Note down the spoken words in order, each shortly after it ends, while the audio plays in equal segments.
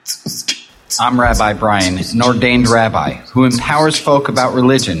I'm Rabbi Brian, an ordained rabbi who empowers folk about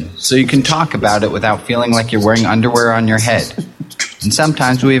religion so you can talk about it without feeling like you're wearing underwear on your head. And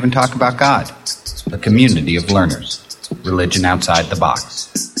sometimes we even talk about God, a community of learners, religion outside the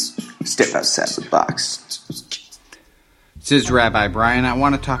box. Step outside the box. This is Rabbi Brian. I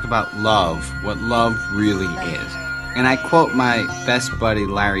want to talk about love, what love really is. And I quote my best buddy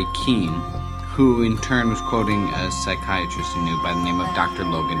Larry Keane, who in turn was quoting a psychiatrist he knew by the name of Dr.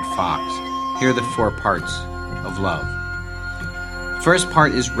 Logan Fox. Here are the 4 parts of love. First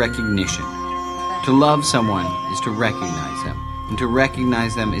part is recognition. To love someone is to recognize them, and to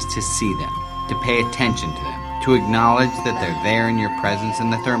recognize them is to see them, to pay attention to them, to acknowledge that they're there in your presence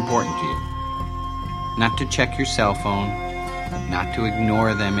and that they're important to you. Not to check your cell phone, not to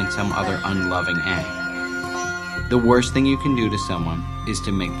ignore them in some other unloving act. The worst thing you can do to someone is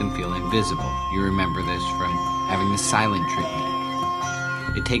to make them feel invisible. You remember this from having the silent treatment.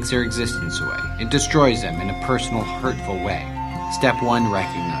 It takes their existence away. It destroys them in a personal, hurtful way. Step 1,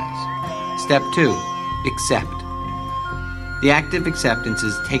 recognize. Step 2, accept. The act of acceptance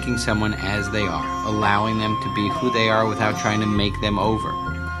is taking someone as they are, allowing them to be who they are without trying to make them over.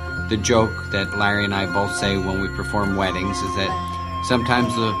 The joke that Larry and I both say when we perform weddings is that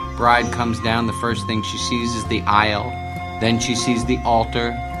sometimes the bride comes down, the first thing she sees is the aisle, then she sees the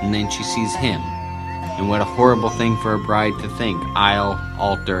altar, and then she sees him. And what a horrible thing for a bride to think, aisle,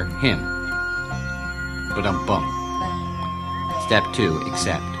 altar, him. But bum. Step 2,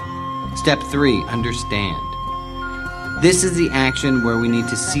 accept. Step 3, understand. This is the action where we need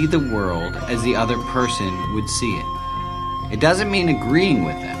to see the world as the other person would see it. It doesn't mean agreeing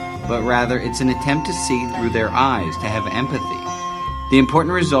with them, but rather it's an attempt to see through their eyes, to have empathy. The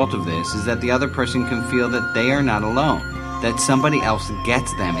important result of this is that the other person can feel that they are not alone, that somebody else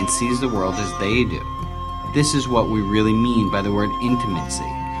gets them and sees the world as they do. This is what we really mean by the word intimacy.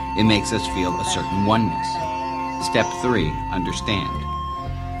 It makes us feel a certain oneness. Step 3, understand.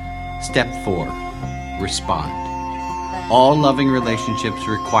 Step 4, respond. All loving relationships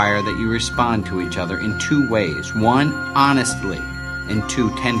require that you respond to each other in 2 ways. 1, honestly, and 2,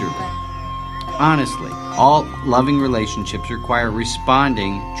 tenderly. Honestly, all loving relationships require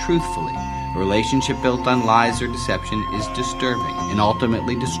responding truthfully. A relationship built on lies or deception is disturbing and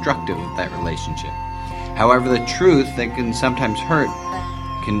ultimately destructive of that relationship. However, the truth that can sometimes hurt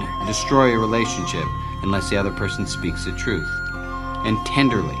can destroy a relationship unless the other person speaks the truth. And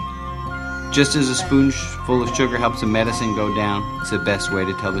tenderly. Just as a spoonful of sugar helps a medicine go down, it's the best way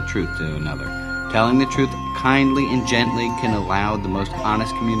to tell the truth to another. Telling the truth kindly and gently can allow the most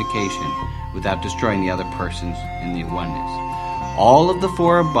honest communication without destroying the other person in the oneness. All of the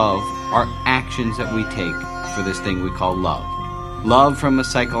 4 above are actions that we take for this thing we call love. Love from a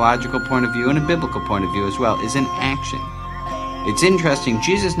psychological point of view and a biblical point of view as well is an action. It's interesting,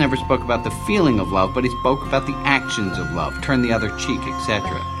 Jesus never spoke about the feeling of love, but he spoke about the actions of love, turn the other cheek, etc.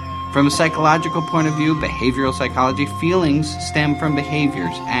 From a psychological point of view, behavioral psychology, feelings stem from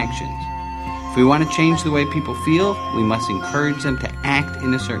behaviors, actions. If we want to change the way people feel, we must encourage them to act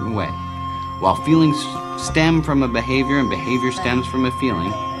in a certain way. While feelings stem from a behavior and behavior stems from a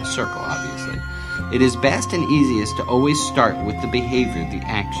feeling, a circle obviously, it is best and easiest to always start with the behavior, the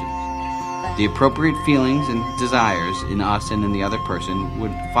actions. The appropriate feelings and desires in us and in the other person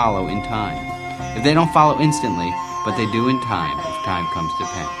would follow in time. If they don't follow instantly, but they do in time, if time comes to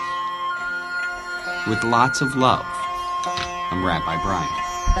pass. With lots of love, I'm Rabbi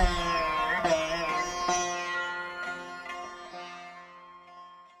Brian.